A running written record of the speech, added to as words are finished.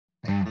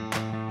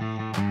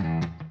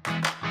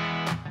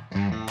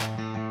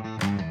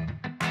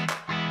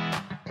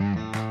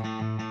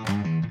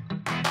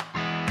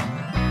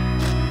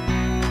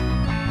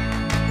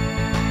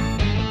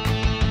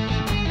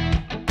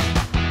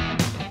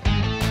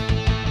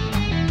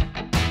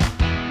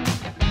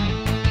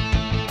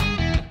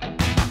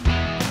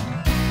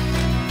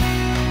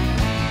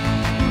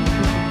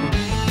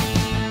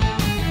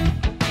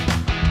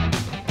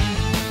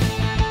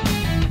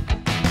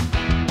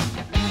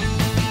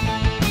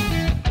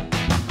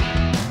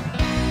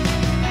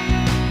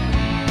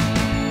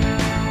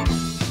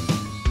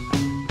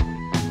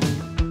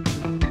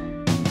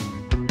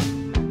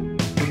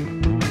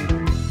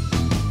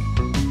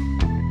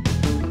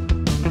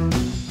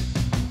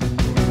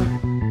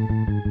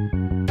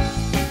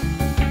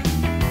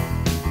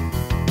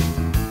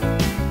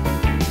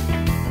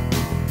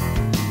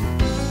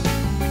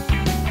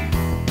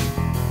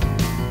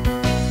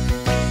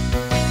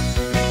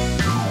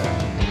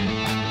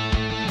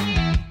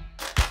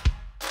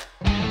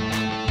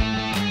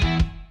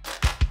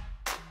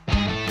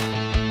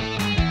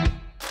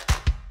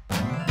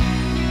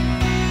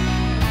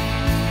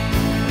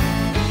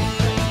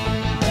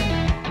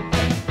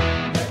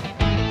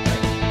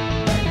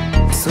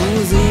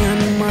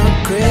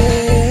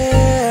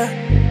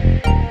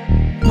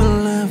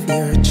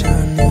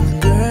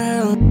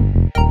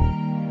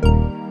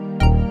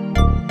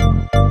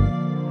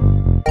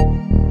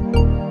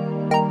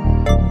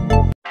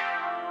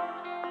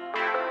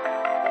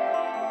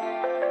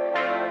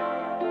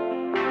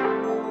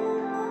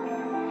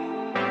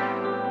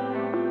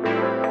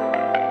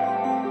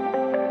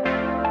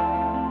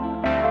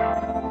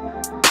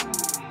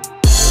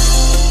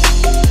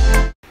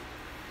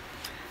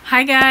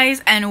Hi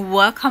guys, and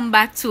welcome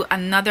back to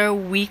another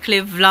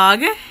weekly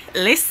vlog.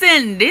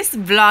 Listen, this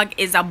vlog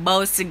is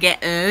about to get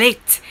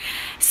lit.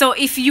 So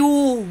if you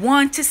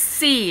want to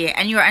see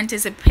and you're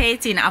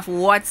anticipating of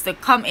what's to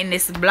come in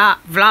this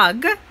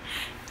vlog,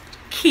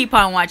 keep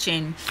on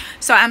watching.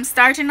 So I'm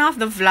starting off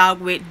the vlog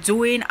with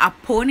doing a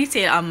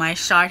ponytail on my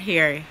short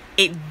hair.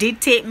 It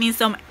did take me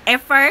some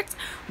effort,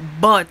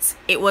 but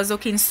it was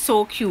looking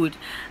so cute.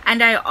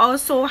 And I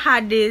also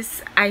had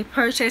this, I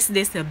purchased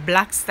this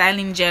black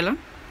styling gel.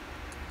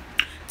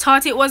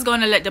 Thought it was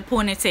gonna let the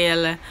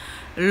ponytail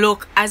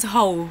look as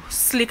how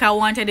slick I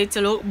wanted it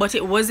to look, but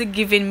it wasn't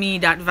giving me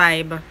that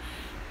vibe.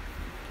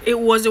 It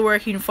wasn't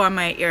working for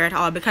my ear at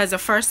all, because the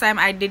first time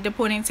I did the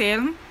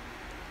ponytail,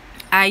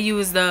 I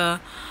used the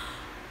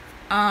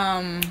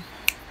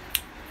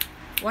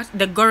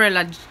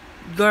gorilla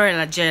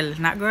gel,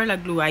 not gorilla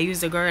glue. I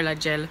used the gorilla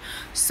gel,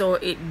 so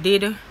it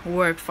did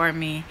work for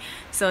me.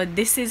 So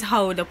this is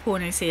how the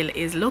ponytail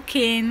is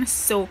looking.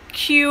 So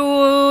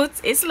cute.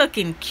 It's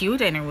looking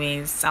cute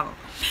anyways. So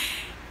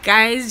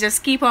guys,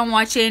 just keep on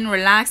watching,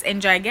 relax,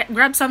 enjoy,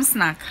 grab some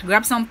snack,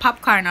 grab some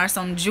popcorn or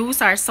some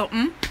juice or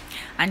something,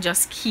 and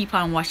just keep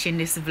on watching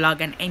this vlog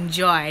and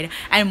enjoy it.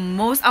 And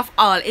most of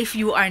all, if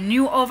you are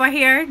new over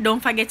here,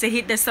 don't forget to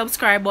hit the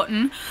subscribe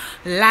button,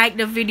 like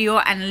the video,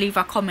 and leave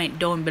a comment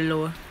down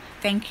below.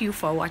 Thank you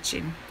for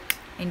watching.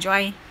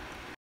 Enjoy.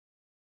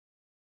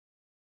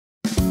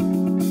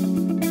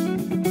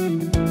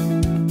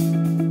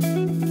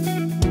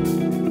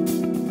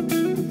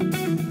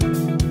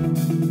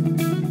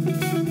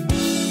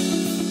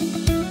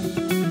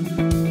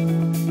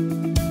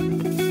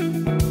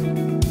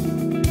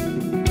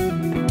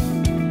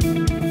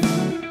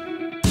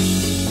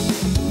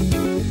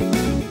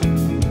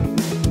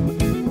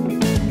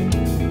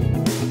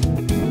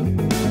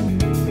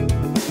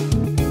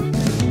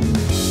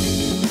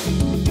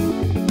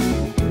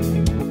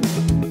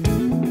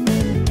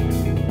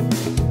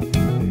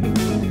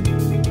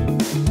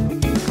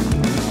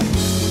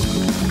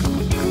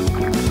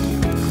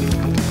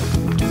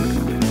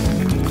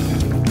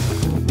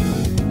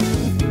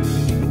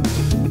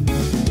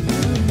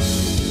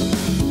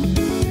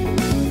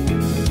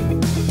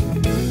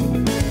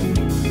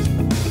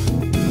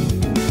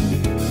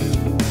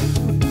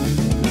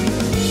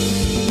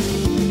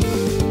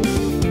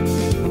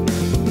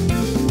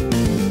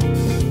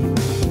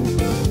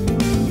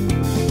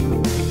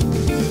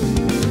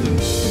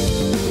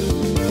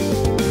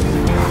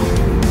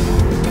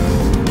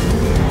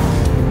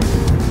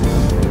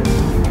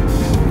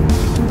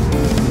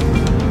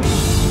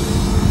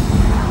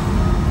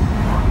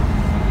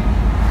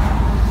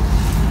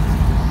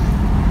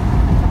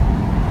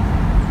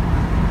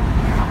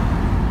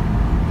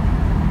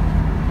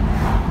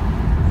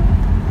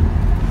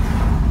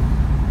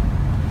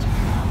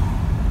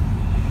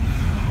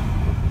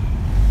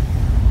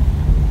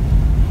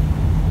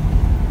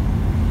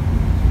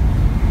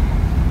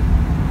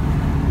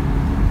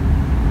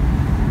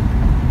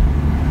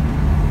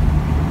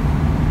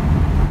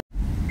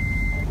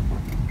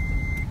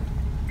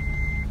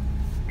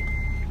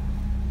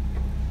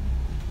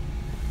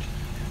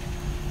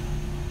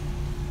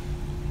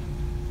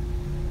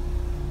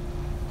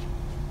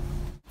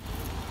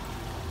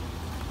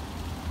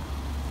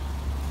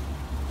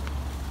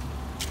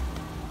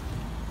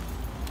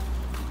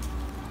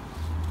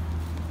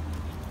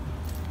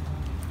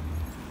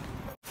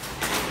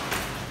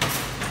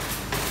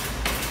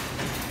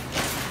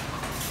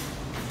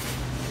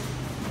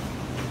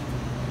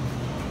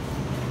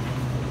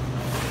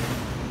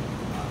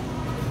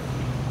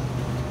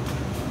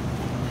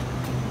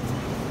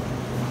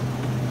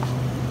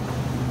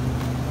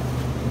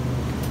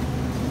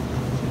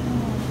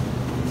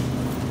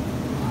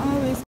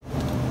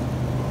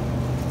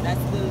 That's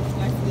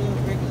the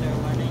regular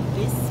one, and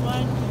this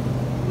one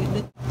with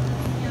the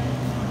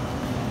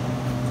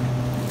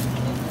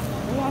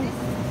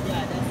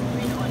yeah, that's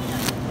green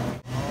onion.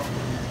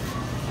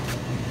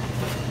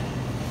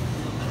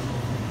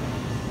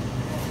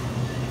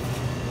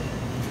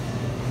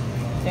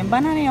 Them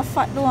banana are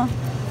fat though.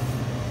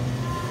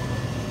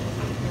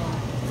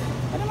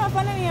 What am I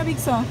banana big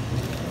so?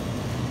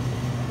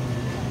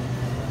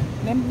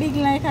 Them big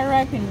like a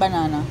ripened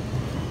banana.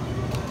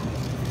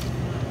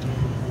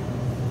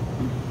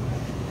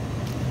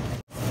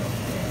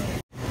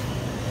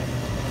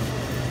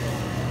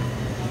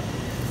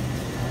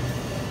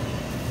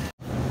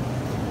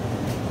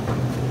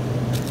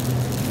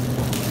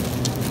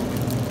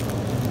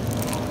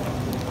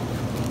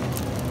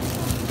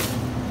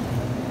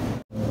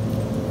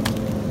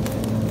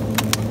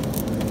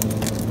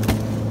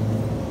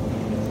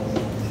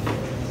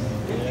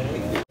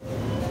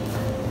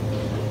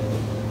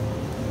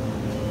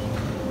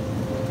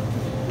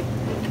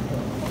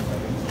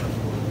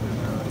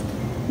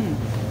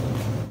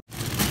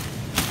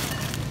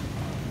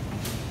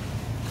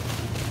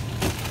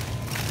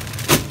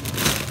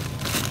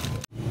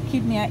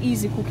 Kidney are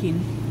easy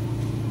cooking.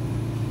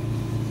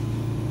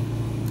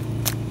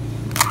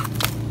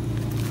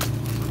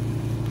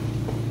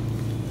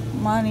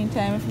 Morning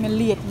time, if me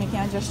late, me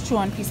can just chew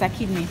one piece of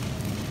kidney.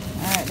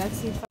 Let's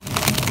see.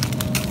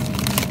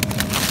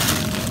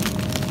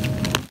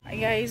 Hi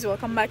guys,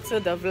 welcome back to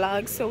the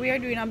vlog. So we are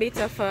doing a bit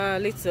of a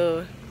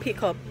little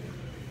pickup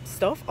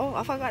stuff. Oh,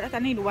 I forgot that I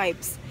need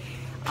wipes,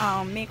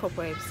 makeup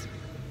wipes,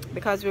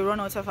 because we run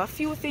out of a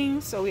few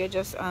things. So we are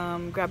just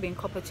grabbing a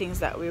couple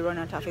things that we run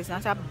out of. It's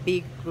not a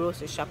big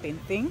grocery shopping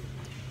thing,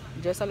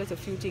 just a little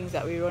few things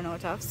that we run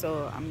out of.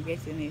 So I'm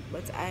getting it.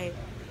 But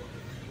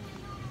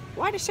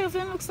why the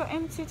shelving looks so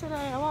empty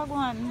today? I walk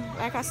one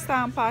like a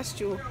storm passed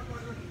through.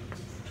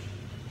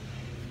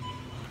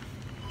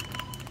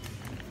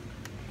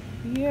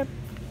 Yep,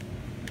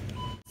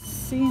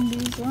 seeing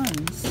these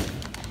ones.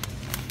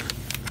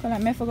 So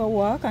like me forgot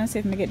walk and see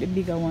if me get the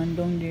bigger one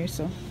down there.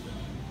 So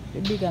the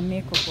bigger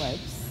makeup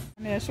wipes.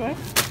 Yes, right?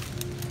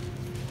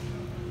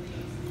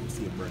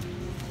 See it burn.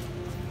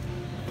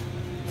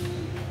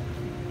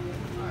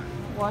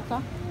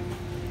 Water.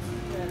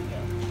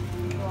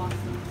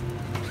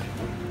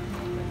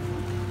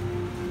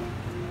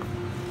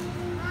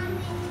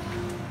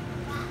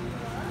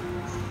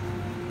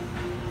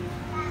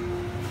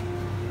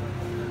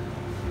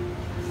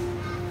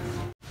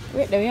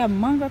 Wait, do we have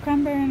mango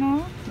cranberry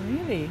now?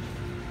 Really?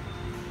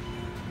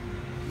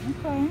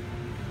 Okay.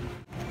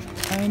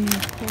 I need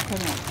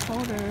coconut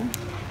powder.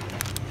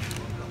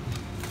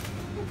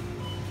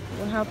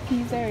 We have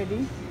peas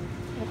already.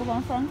 Look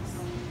up France.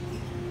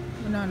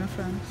 Banana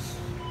France.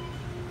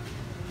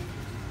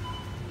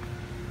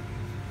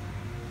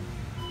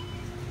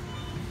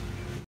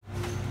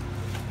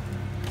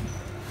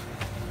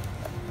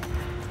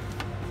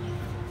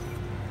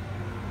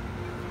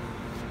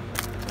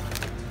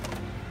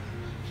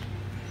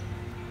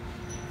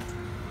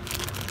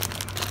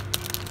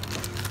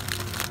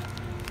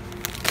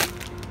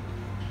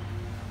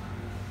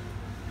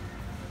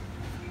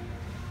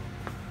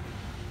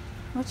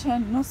 Watch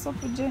out, no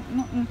supplement,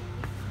 nothing.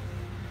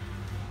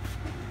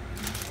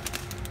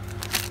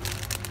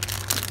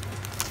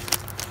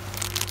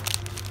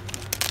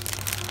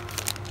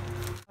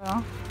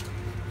 Yeah.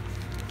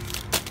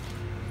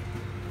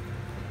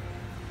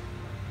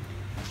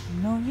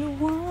 Know you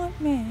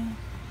want me.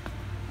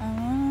 I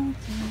want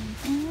you.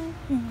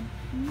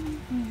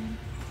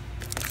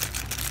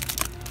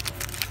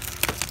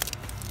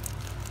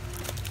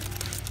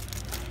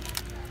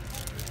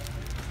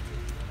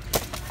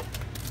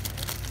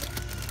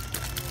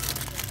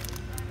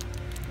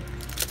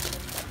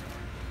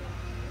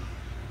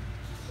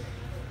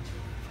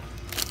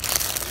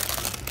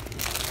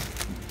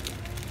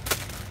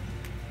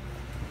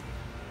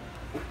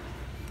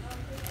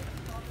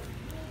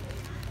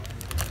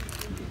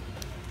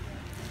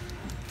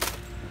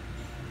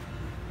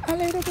 A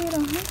little bit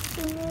of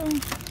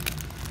mixture.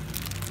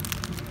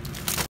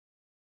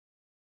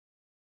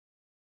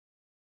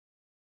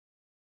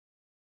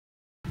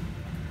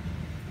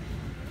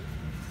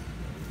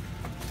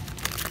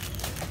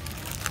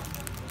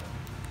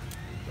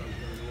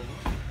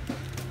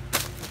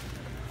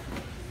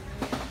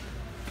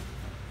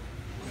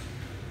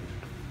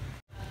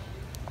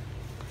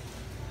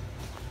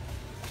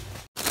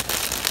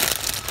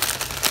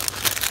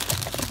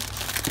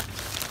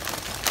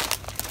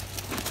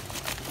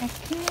 I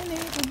can't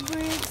even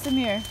breathe. Some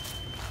here.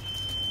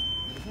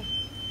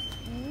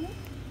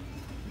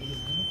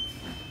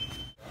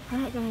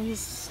 Alright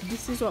guys,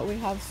 this is what we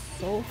have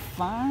so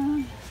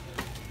far.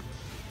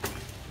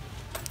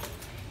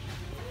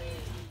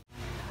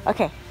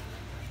 Okay,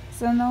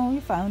 so now we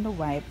found the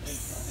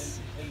wipes.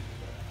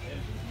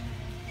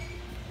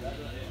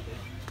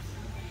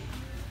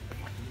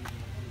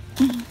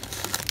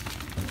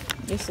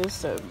 This is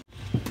so.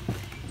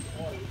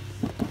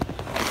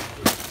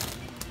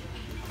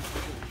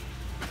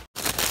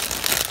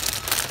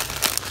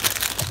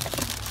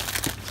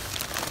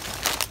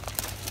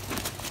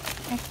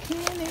 I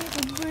can't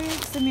even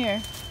breathe. Some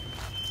here.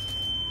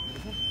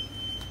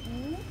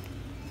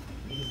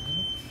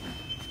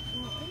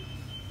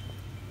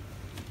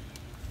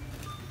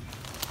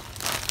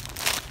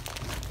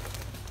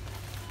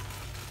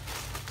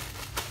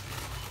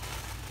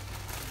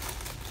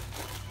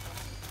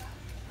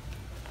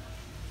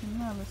 You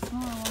have a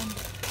small one.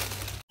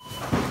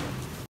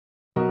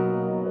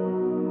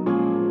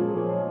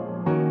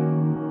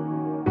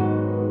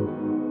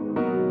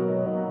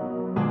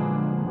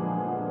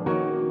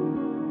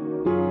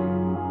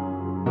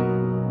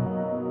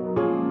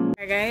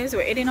 Guys,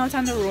 we're heading out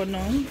on the road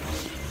now.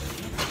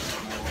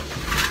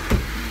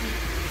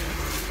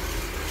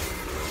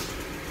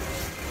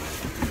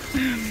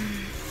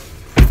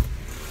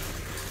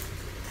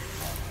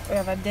 We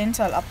have a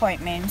dental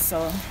appointment,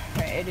 so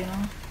we're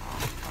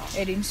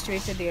heading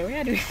straight to there.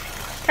 Where are we?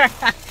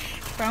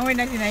 From where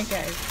nothing like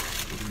guys.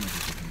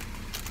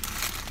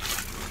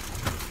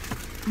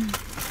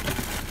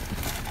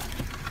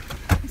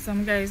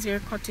 Some guys here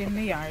cutting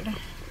the yard.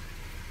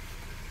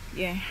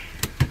 Yeah.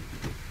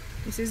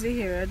 This is the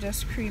hair. I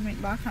just cream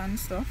it back and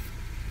stuff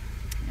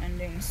and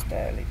then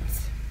style it.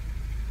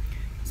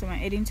 So I'm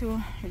heading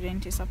to a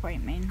dentist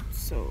appointment,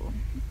 so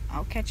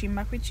I'll catch him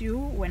back with you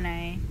when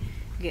I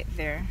get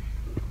there.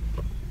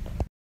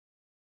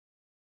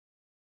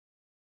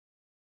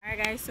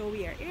 Alright guys, so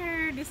we are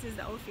here. This is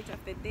the outfit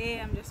of the day.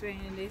 I'm just wearing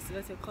this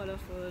little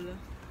colorful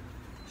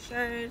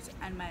shirt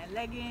and my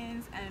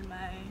leggings and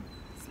my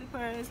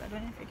slippers. I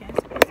don't know if you can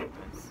see my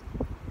slippers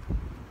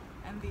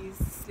and these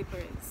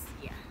slippers.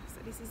 Yeah,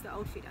 so this is the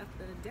outfit of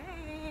the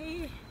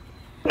day.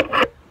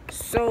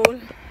 So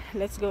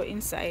let's go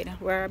inside.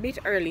 We're a bit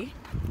early,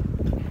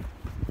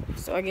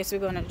 so I guess we're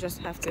gonna just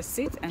have to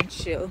sit and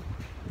chill,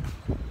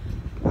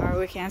 or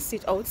we can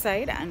sit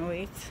outside and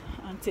wait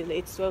until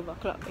it's 12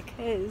 o'clock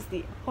because the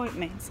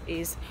appointment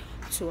is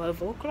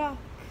 12 o'clock.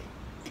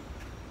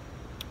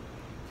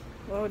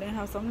 Wow, they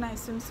have some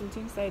nice swimsuit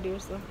inside here,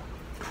 so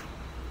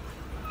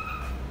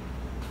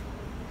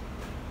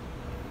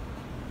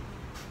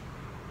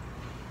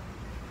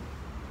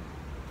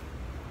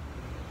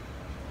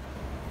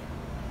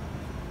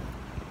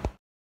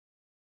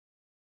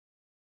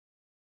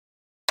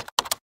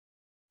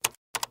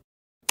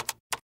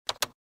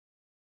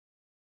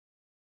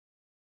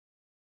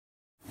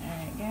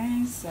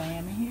guys, I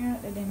am here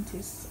at the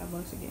dentist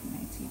about to get my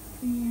teeth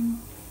cleaned.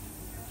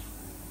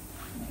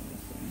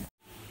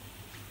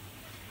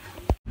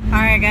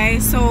 Alright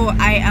guys, so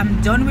I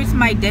am done with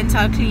my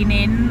dental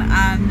cleaning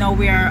and now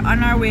we are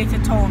on our way to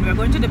town. We're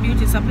going to the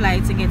beauty supply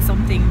to get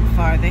something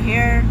for the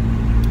hair,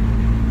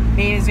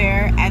 base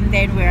hair, and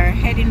then we're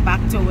heading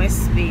back to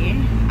West Bay.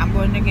 I'm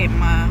going to get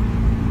my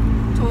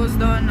toes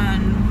done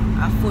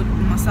and a foot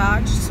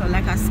massage, so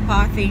like a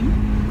spa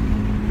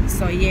thing.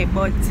 So yeah,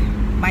 but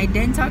my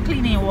dental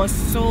cleaning was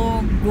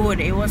so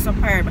good, it was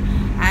superb.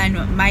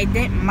 And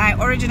my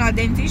original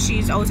dentist,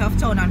 she's out of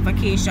town on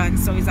vacation,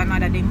 so it's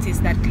another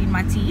dentist that cleaned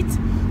my teeth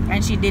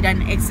and she did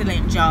an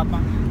excellent job.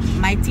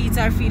 My teeth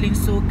are feeling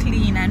so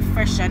clean and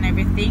fresh and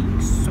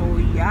everything, so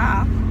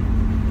yeah.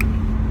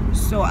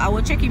 So I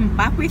will check in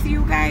back with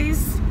you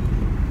guys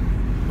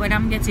when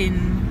I'm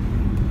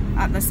getting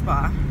at the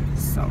spa,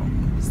 so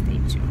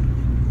stay tuned.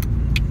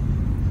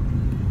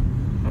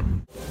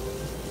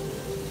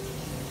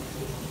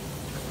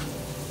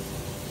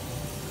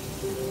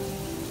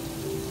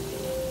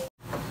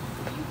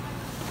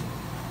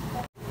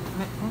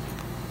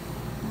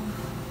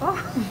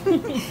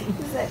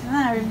 Is that? No,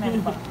 I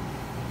remember.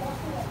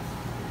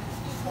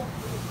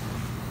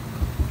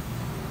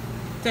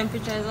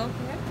 Temperature is up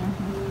here.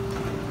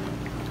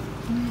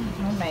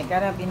 Oh my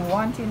god, I've been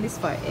wanting this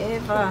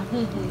forever.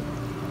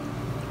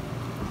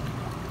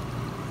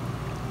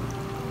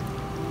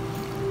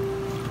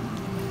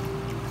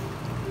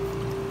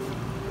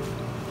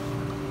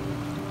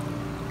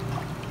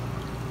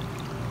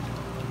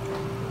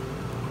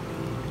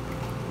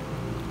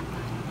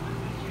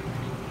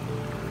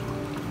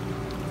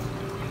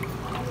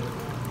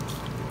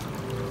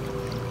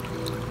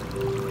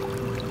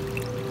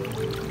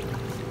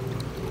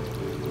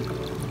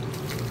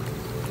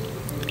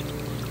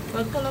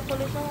 What color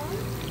polish are on?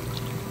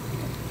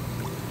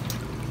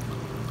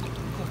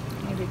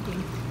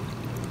 Everything.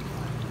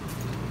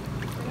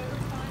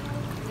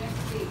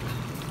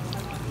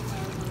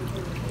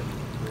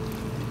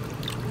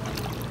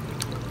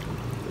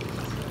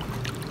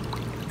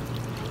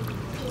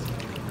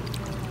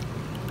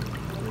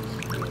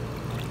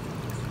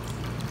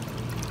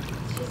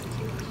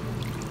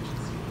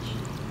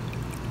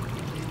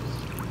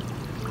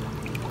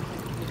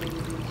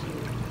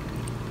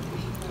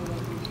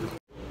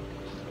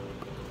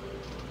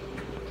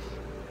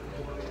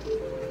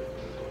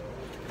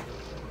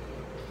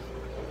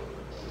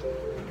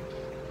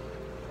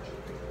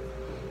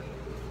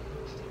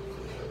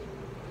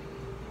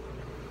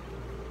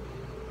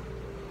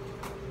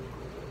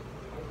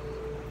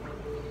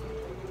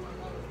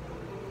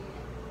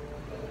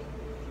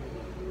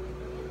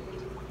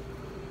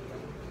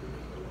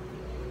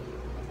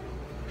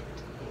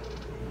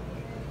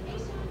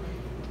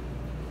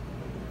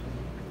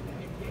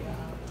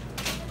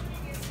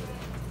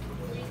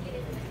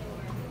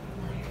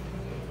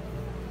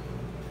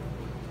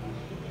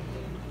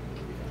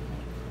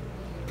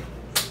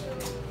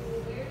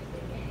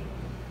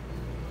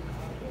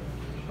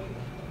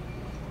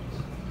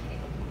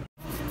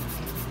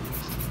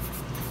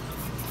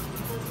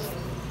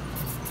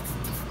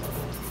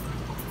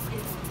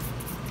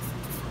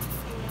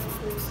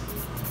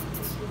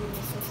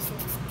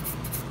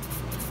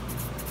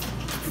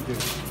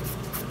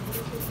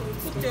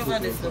 Put your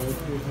hand this up.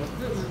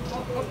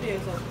 Up there,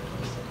 so.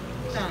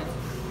 Stand.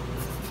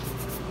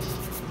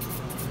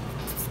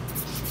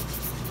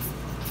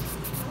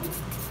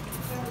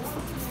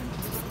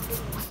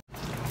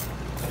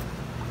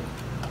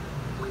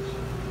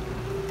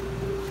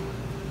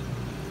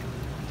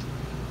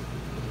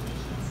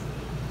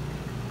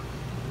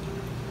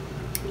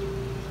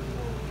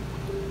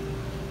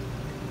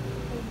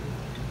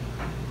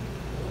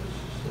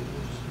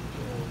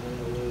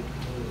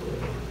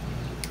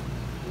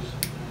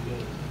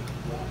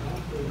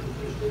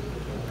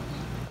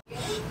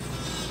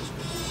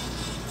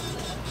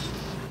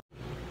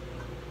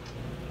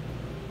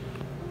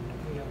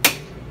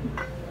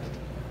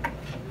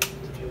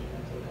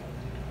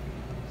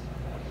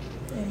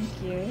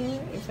 Thank you.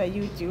 It's a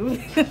YouTube.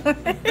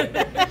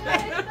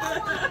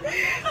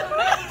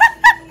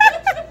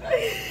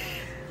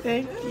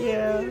 Thank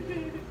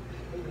you.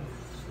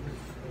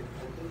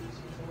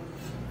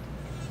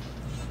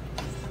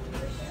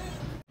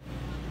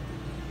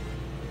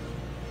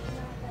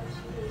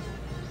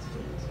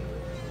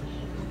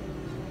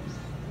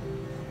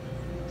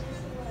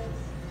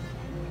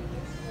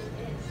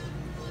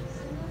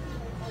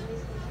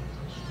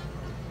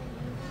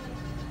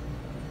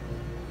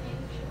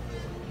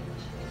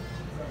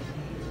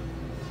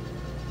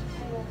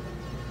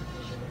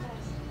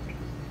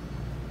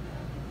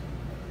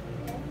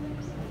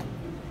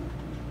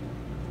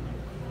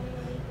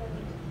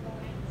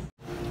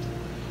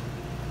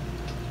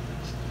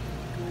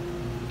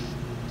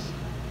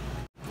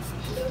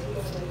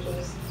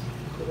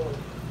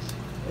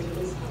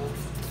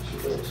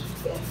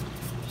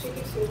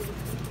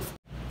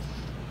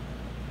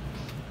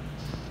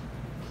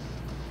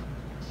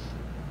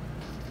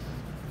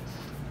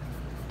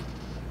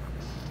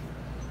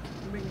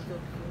 Bring it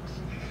up.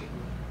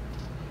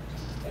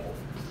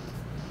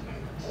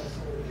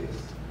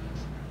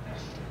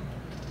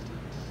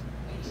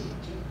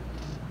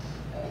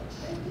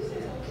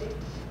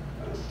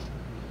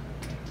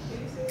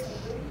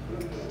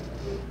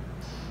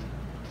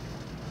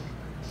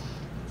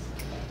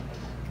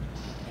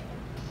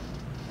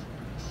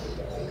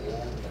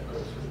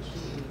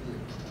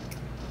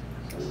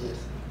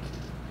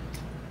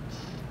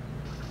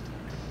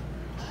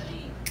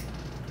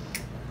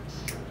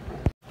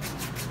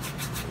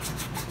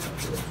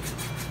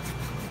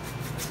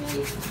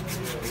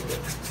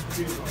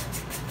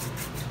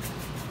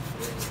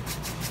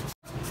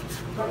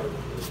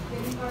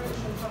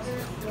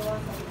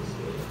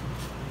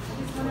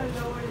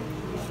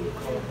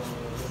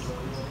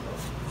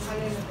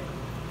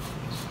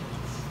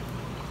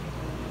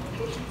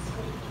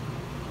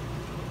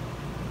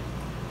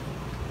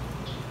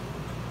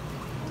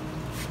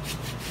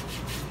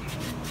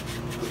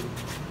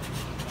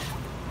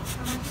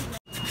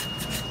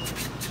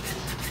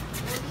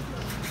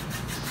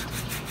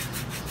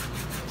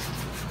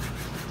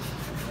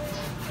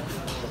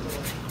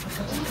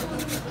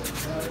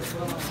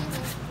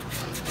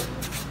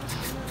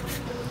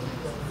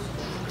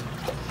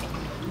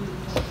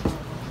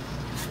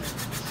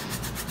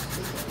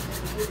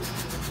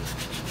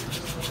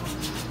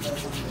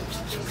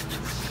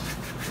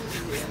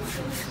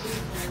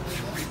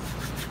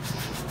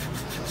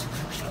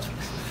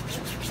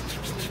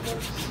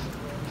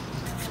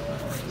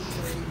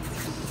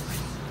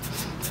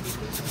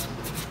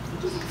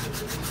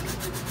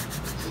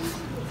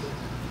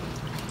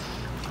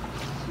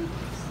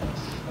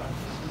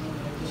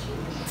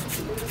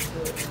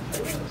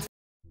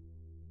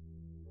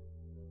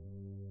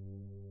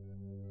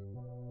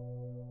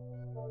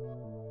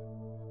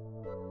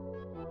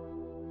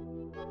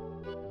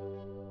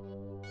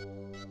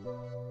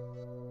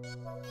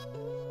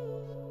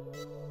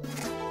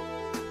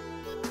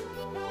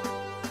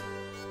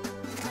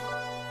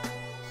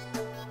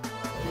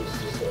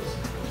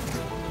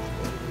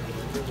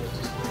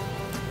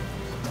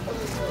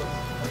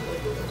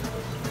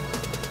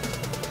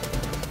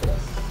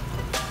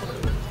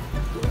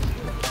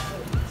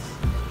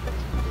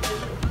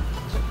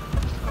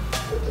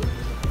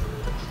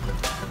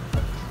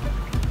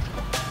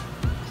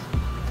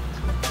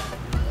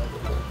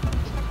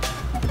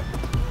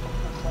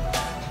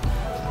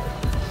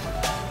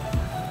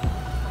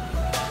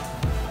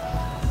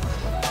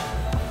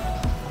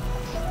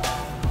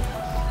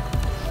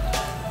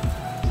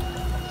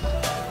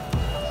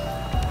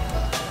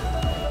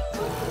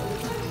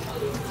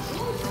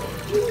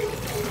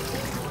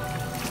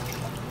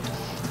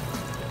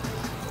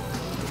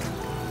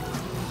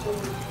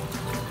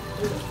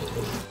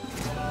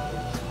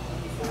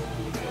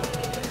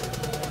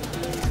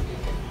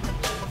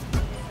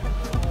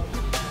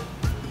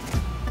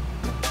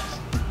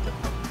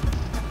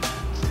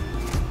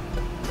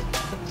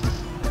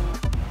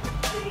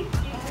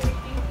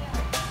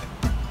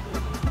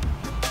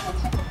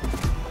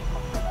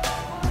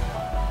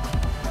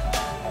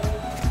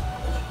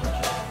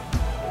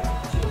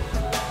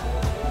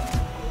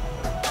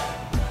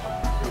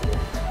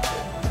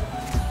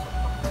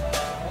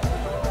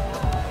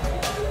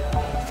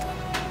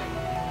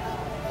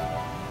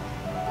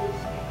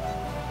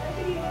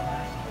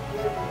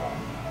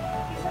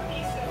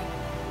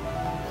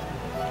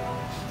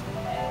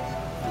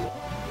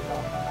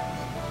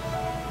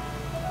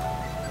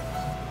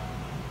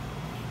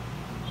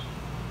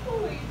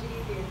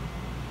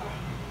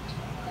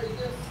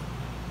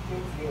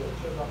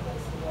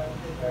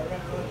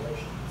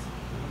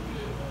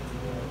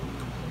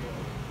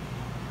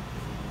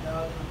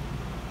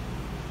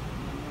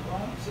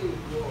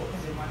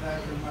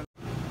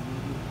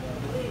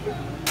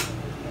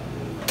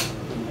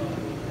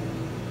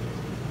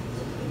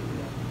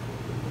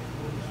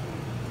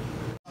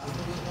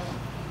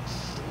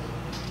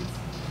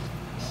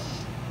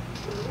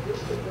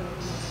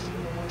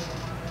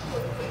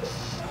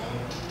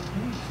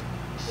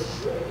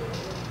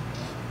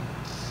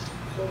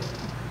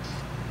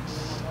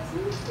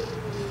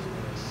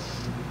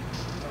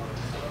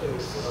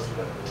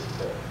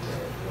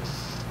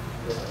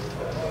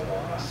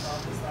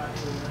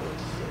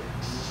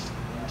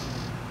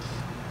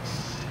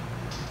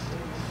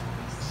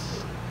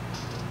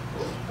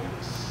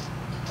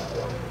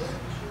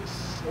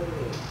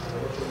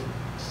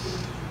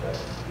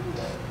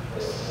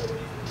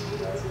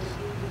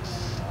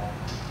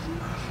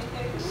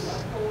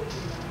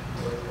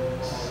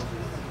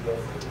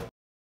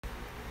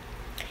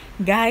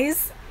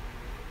 Guys,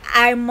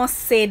 I must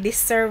say this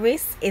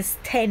service is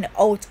 10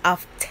 out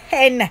of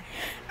 10.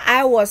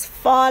 I was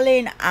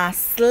falling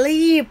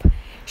asleep.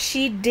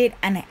 She did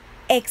an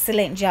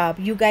excellent job.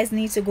 You guys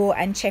need to go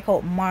and check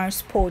out Mars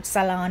Sport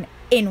Salon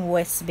in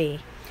West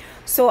Bay.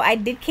 So I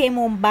did came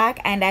home back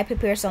and I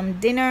prepared some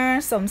dinner,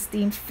 some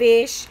steamed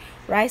fish,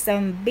 rice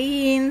and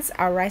beans,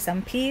 or rice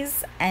and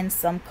peas, and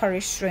some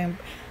curry shrimp,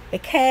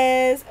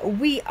 because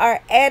we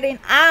are heading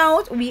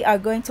out. We are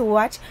going to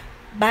watch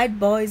Bad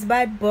Boys,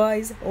 Bad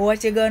Boys.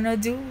 What you gonna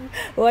do?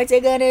 What you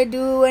gonna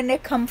do when they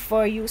come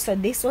for you? So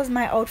this was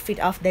my outfit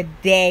of the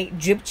day.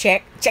 Drip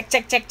check. Check,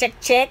 check, check, check,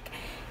 check.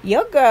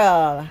 Your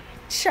girl.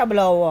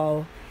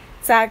 Shablow.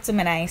 Talk to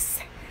me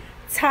nice.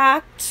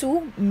 Talk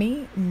to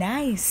me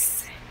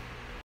nice.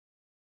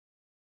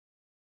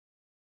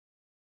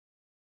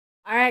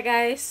 Alright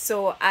guys,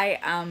 so I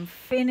am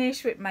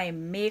finished with my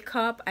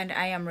makeup and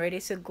I am ready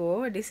to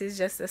go. This is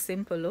just a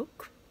simple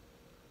look.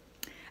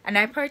 And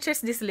I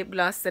purchased this lip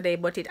gloss today,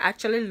 but it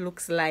actually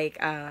looks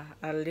like a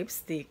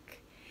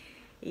lipstick.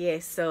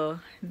 Yes,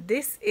 so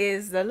this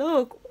is the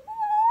look. Ooh,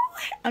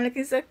 I'm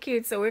looking so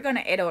cute. So we're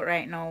gonna head out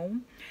right now.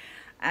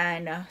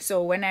 And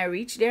so when I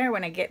reach there,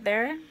 when I get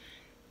there,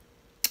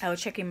 I'll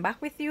check in back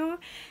with you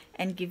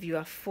and give you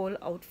a full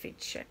outfit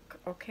check.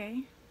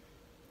 Okay?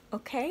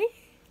 Okay?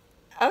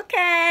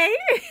 Okay.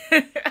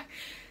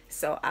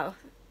 So I'll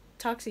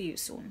talk to you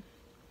soon.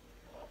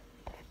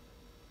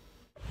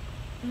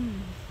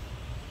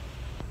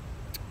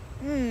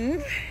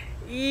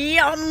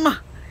 Yum.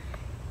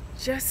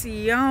 Just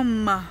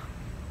yum.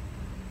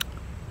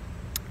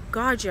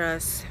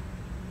 Gorgeous.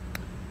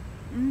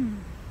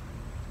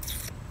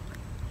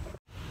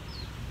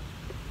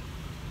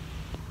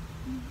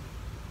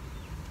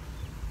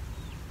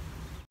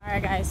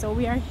 Alright guys, so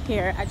we are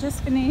here. I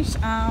just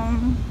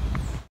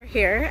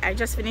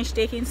finished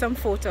taking some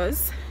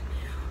photos.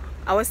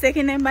 I was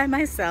taking them by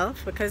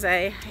myself because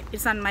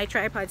it's on my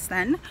tripod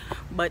stand,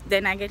 but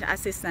then I get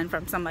assistance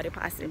from somebody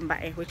passing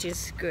by, which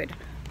is good.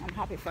 I'm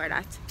happy for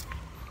that.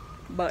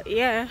 But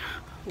yeah,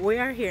 we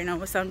are here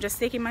now, so I'm just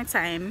taking my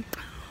time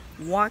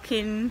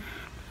walking,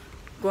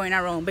 going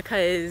around,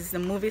 because the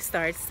movie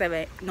starts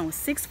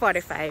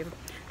 6:45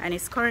 and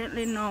it's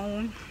currently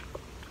now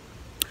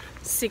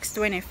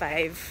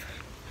 6:25.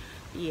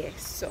 Yeah,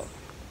 so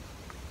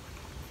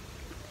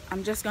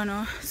I'm just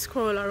gonna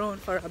scroll around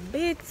for a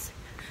bit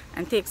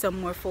and take some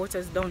more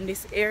photos down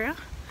this area,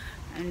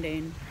 and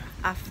then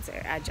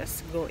after I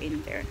just go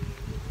in there.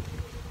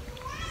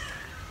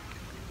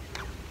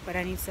 But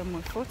I need some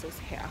more photos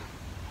here.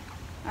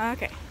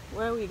 Okay,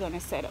 where are we gonna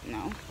set up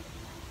now?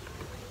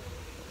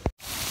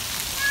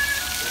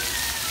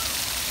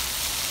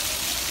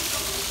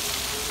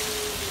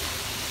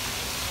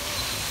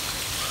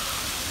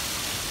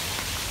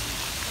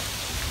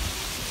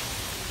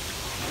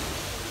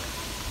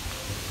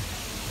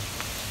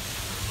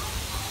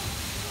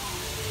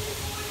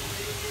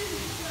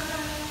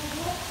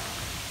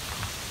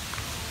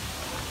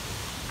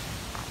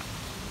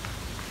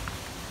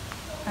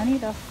 I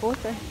need a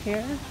photo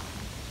here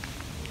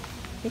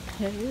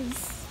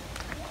because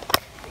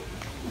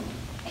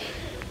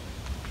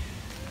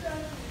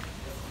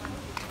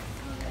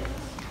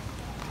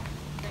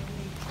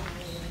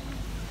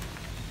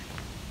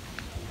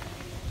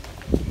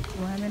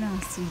why am I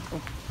not seeing?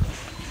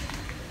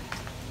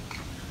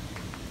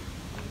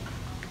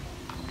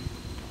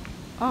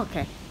 Oh,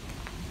 okay,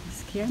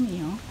 scare me,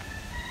 huh?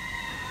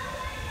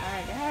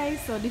 Alright guys,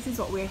 so this is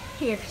what we're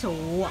here to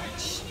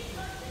watch.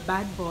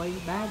 Bad Boys,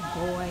 Bad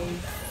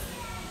Boys.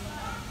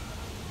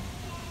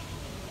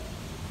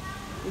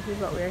 This is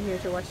what we're here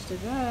to watch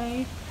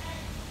today.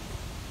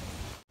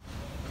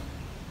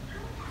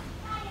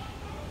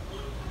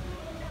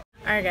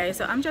 Alright guys,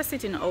 so I'm just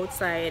sitting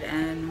outside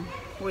and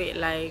wait,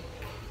 like,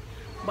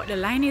 but the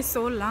line is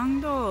so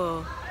long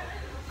though.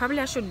 Probably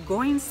I should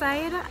go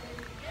inside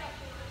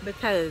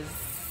because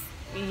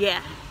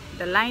yeah,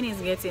 the line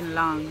is getting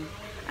long.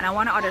 And I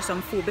want to order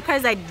some food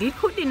because I did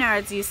cook dinner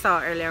as you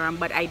saw earlier on,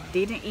 but I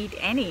didn't eat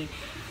any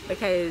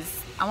because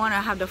I want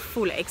to have the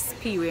full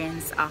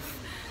experience of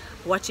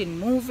watching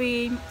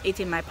movie,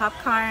 eating my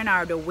popcorn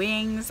or the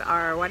wings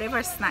or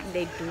whatever snack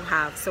they do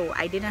have. So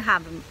I didn't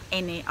have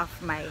any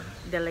of my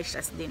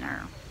delicious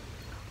dinner.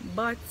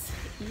 But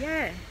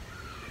yeah,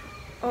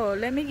 oh,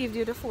 let me give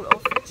you the full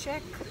outfit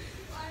check.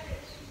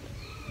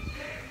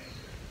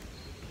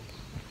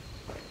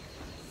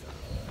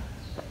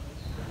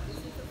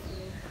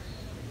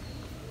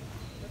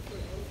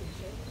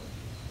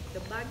 The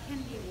bag can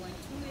be worn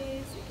 2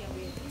 ways. You can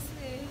wear it this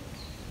way,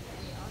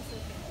 and you also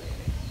can wear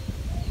it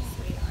this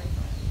way or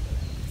down.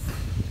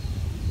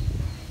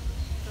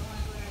 If I want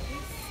to go like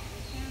this, I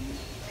can.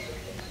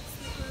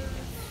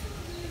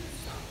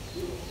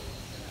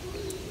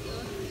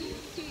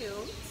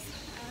 Cute.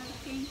 I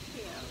think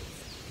cute.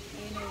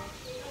 You know,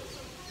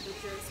 the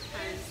dress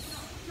has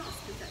a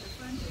split at the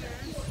front here.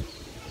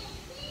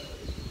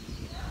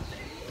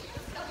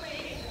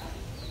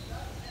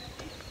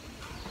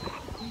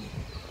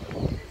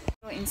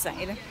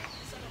 Inside.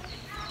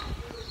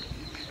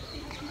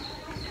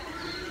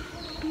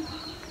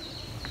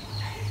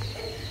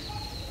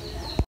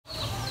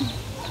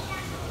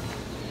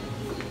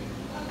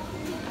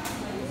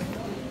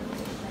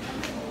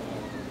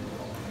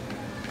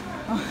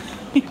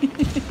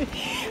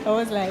 I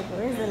was like,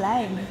 where's the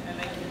line?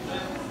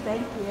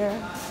 Thank you.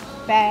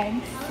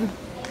 Thanks.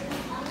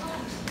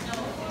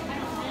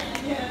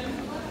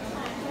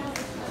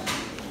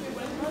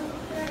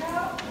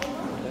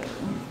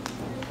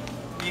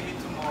 Maybe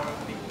tomorrow.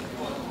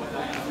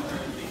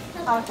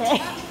 Okay.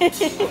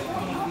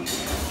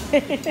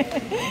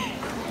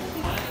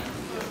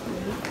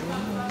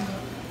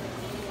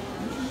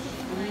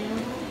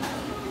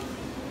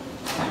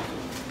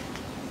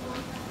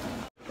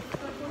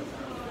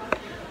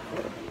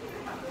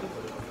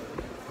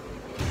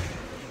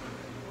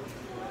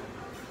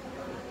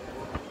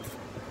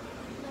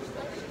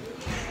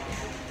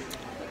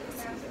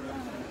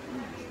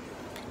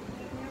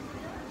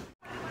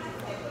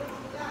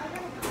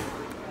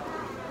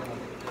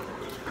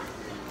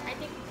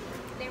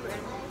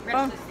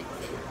 Oh.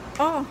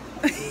 Oh.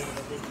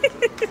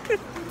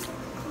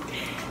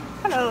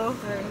 Hello.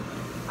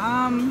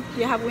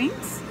 You have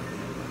wings?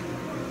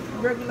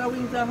 Regular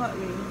wings or hot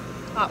wings?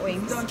 Hot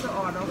wings. Done to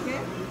order, okay?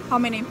 How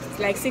many?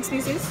 Like 6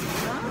 pieces?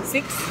 Huh?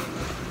 6?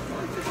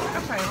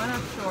 Okay, I'm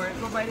not sure.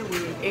 Go by the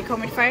weight. It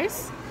come with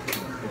fries?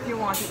 If you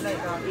want it like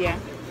that. Yeah.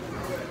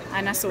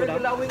 And a soda.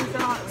 Regular wings or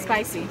hot wings?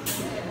 Spicy.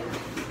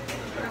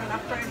 Regular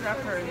fries or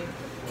curly?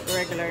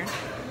 Regular.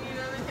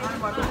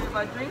 And what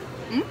flavor drink?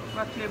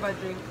 What flavor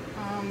drink?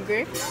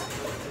 Grape?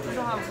 We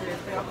don't have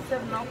grape. We have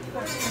 7-Up,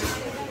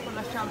 full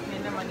of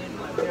champagne, lemonade,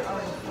 root beer,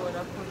 orange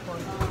soda, fruit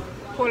punch.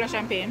 Cola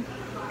champagne.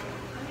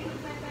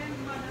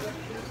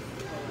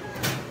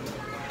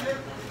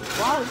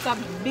 Wow, it's a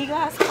big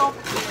ass cup.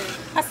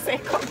 I say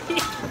cup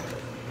here.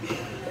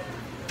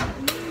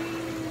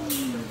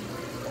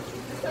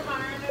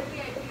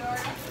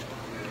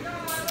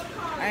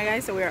 Alright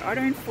guys, so we're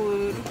ordering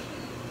food.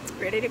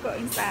 Ready to go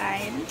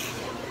inside.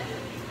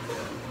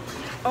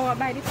 Oh, I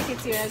buy the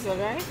tickets here as well,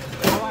 right?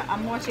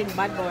 I'm watching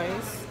Bad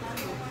Boys.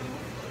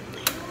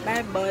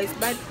 Bad Boys,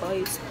 Bad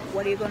Boys.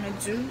 What are you gonna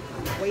do?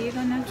 What are you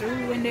gonna do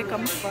when they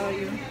come for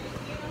you?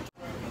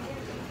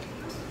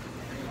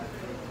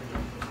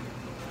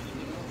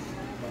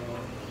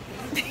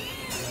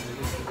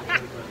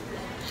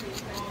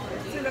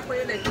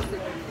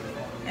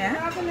 Yeah?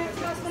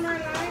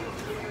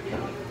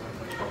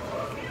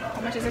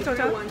 How much is the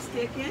total? One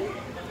steak in,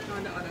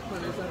 and the other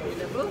colors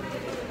available.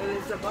 And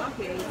it's a bar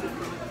here, it's a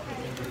bar.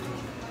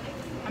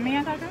 How many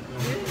are talking?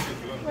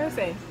 What is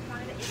it?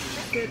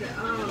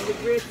 The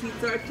gray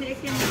seats are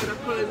taken, the other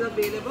colors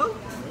available.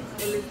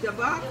 And it's the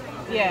back.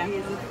 Yeah. And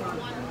the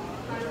front.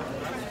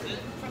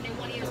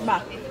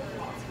 Back. You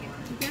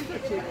can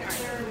touch it.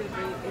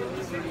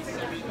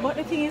 But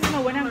the thing is, you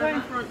know, when I'm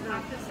going... Front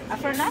now. A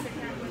front now?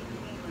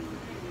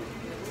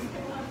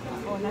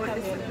 Oh, not What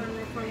is the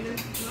available. front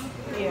this? No?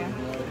 Yeah.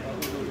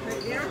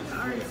 Right there, the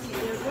orange seat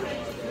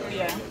there.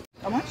 Yeah.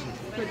 How much?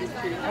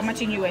 How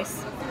much in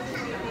US?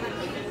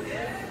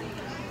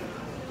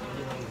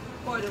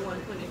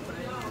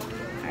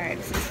 41.25. Alright,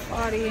 this is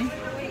 40.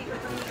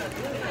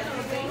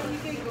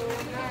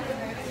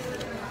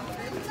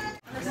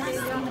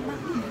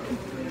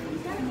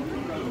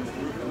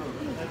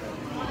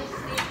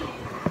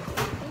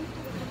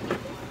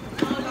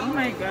 Oh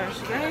my gosh,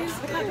 guys,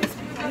 look at this.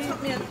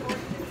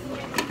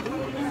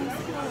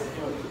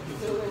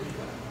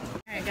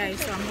 Alright guys,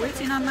 so I'm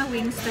waiting on my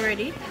wings to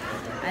ready,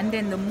 and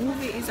then the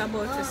movie is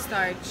about to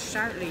start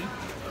shortly.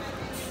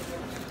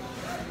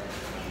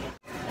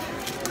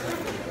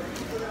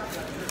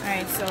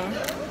 Alright, so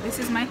this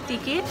is my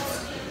ticket.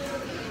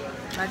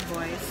 Bad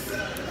Boys.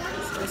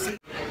 Let's go see.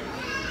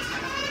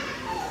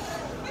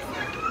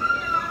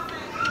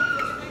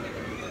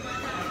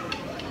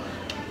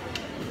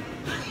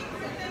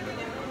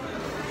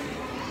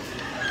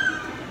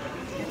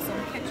 Get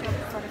some ketchup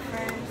for the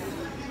fries.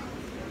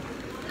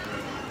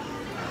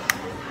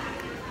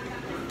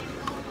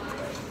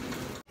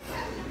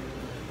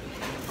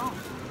 Oh.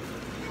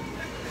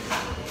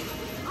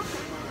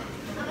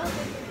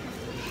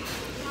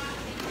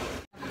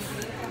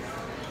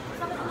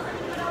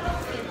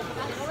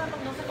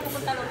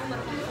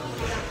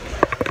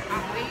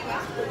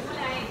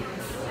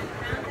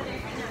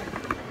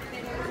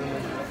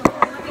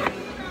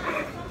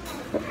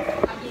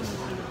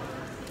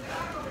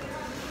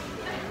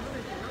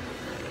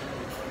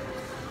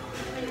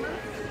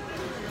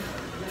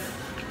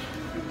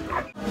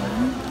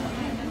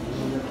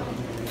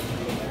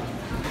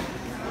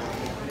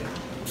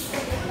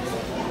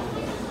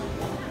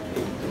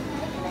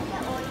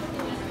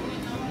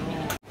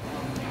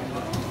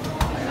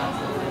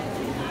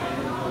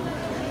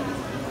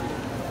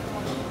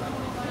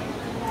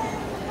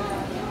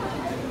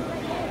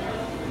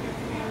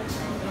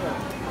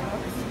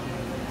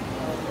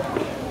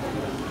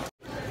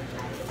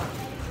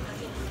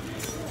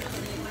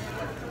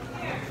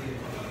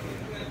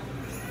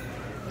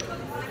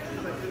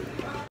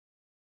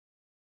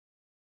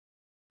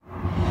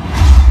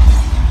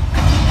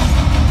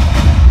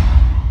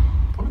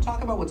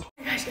 Talk about what's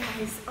Gosh,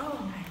 guys, oh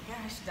my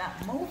gosh,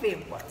 that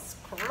movie was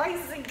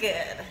crazy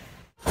good.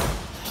 I'm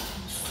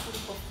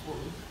super full.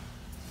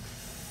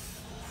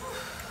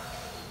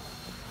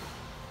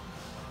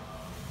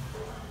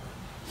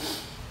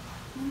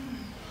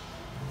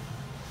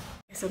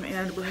 So I'm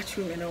in the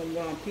bathroom and I'm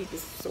warm. Pee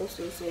is so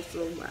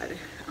bad.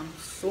 I'm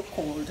so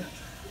cold.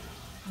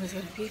 I was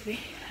gonna pee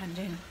and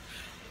then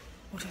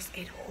we'll just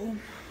head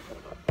home.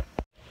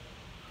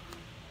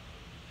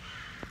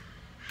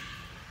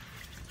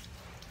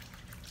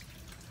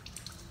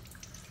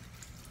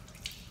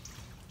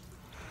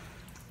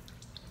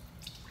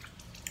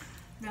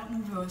 That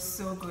movie was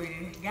so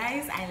good,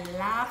 guys. I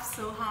laughed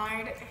so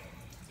hard.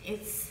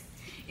 It's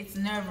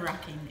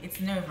nerve-wracking.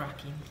 It's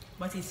nerve-wracking,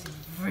 but it's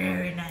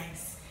very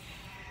nice.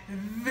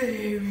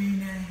 Very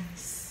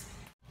nice.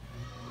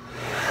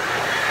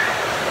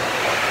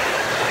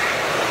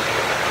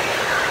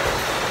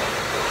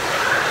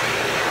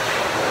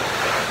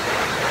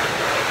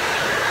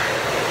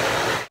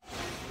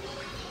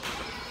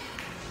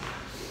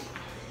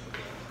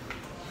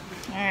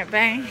 All right,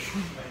 bye.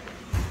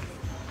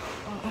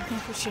 I can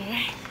push it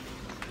right.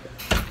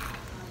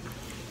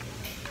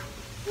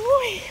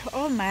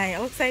 Oh my,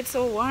 outside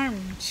so warm.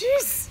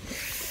 Jeez.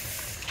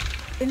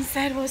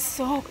 Inside was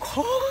so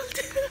cold.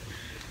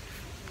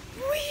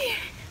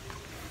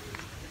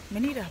 We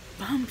need a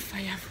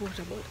bonfire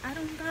photo, but I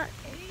don't got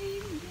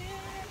any.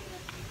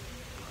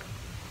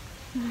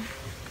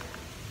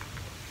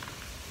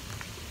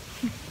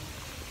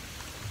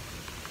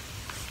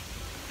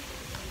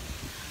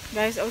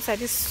 Guys,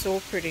 outside is so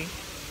pretty.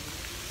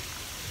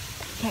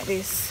 Look at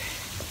this.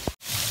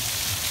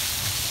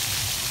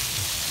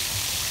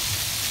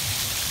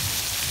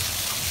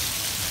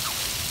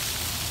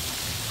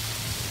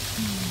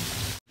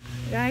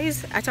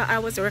 Guys, I thought I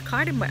was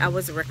recording, but I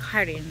was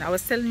recording. I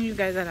was telling you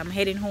guys that I'm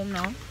heading home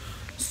now,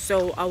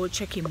 so I will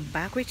check in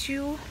back with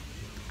you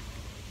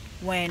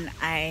when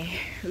I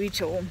reach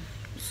home.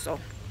 So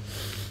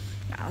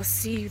I'll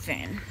see you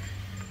then.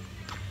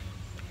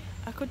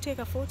 I could take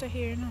a photo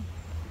here now.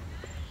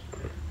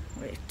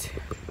 Wait.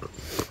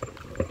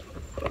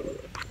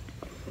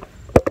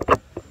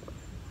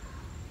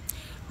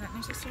 Not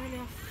necessarily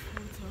a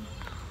photo,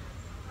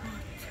 but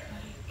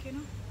like, you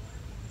know.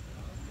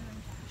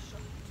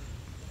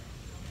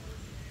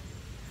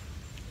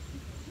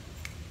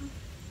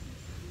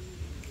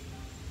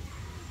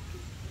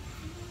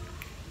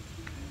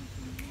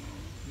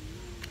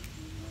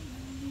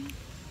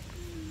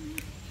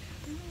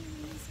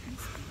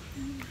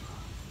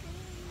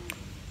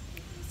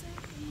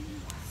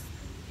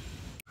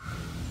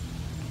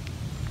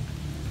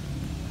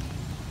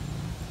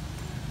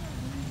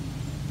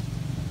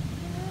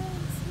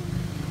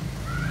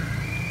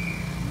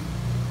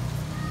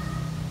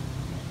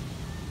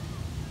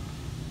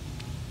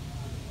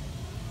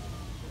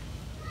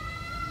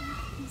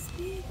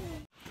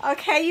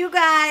 Okay, you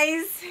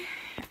guys,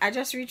 I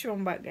just reached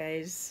home back,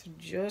 guys.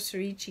 Just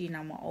reaching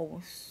my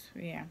house.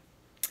 Yeah.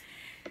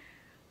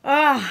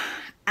 Oh,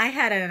 I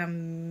had an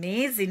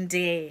amazing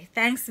day.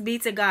 Thanks be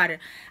to God.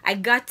 I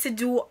got to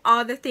do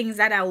all the things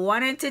that I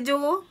wanted to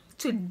do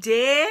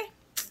today.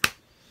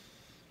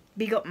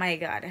 Big up my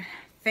God.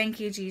 Thank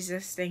you,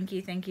 Jesus. Thank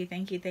you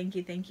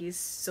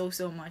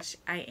so much.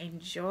 I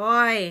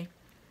enjoy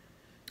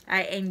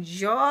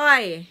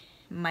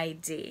my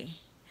day.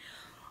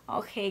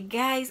 Okay,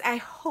 guys, I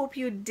hope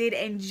you did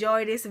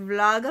enjoy this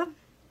vlog.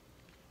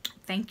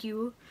 Thank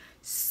you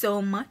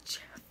so much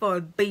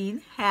for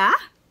being here.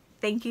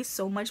 Thank you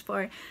so much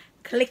for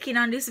clicking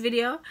on this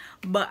video.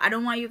 But I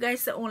don't want you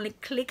guys to only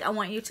click. I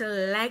want you to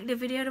like the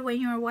video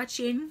when you're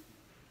watching.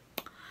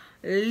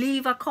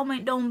 Leave a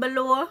comment down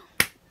below.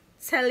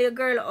 Tell your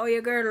girl how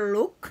your girl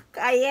look.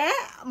 Yeah,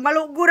 I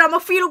look good, I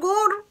feel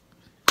good.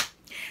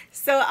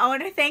 So I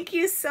want to thank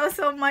you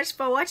so much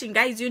for watching,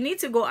 guys. You need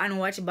to go and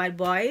watch Bad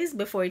Boys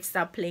before it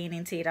stop playing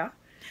in theater.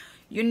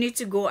 You need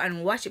to go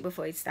and watch it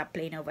before it stop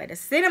playing over the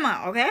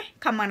cinema. Okay,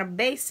 come on, the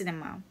base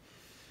cinema.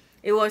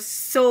 It was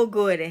so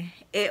good.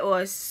 It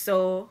was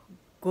so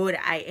good.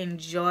 I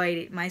enjoyed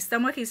it. My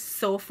stomach is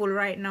so full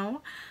right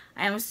now.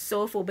 I am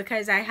so full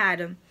because I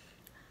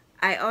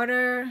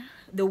ordered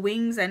the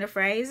wings and the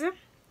fries.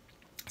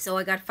 So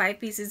I got 5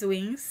 pieces of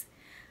wings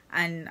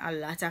and a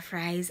lot of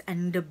fries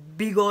and the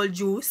big old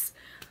juice.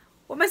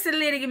 What my the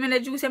lady give me the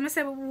juice? I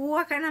said,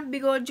 what kind of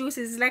big old juice?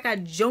 It's like a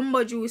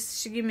jumbo juice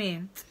she give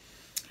me.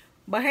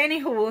 But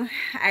anywho,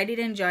 I did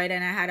enjoy it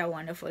and I had a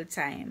wonderful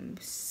time.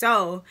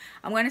 So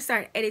I'm gonna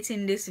start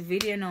editing this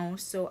video now.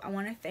 So I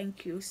want to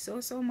thank you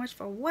so much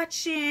for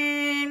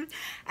watching.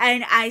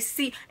 And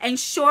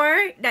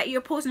ensure that your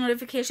post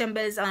notification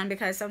bell is on,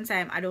 because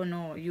sometimes I don't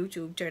know,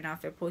 YouTube turn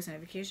off your post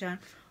notification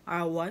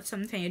or what.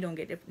 Sometimes you don't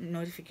get the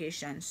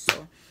notifications.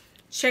 So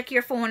check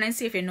your phone and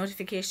see if your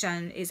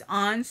notification is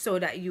on so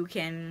that you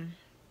can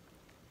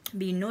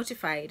be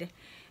notified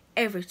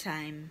every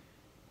time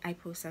I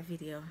post a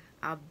video,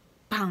 a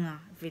banger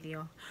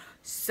video.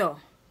 So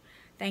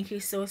thank you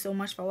so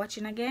much for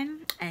watching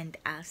again, and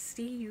I'll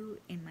see you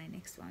in my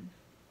next one.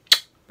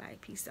 Bye,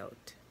 peace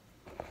out.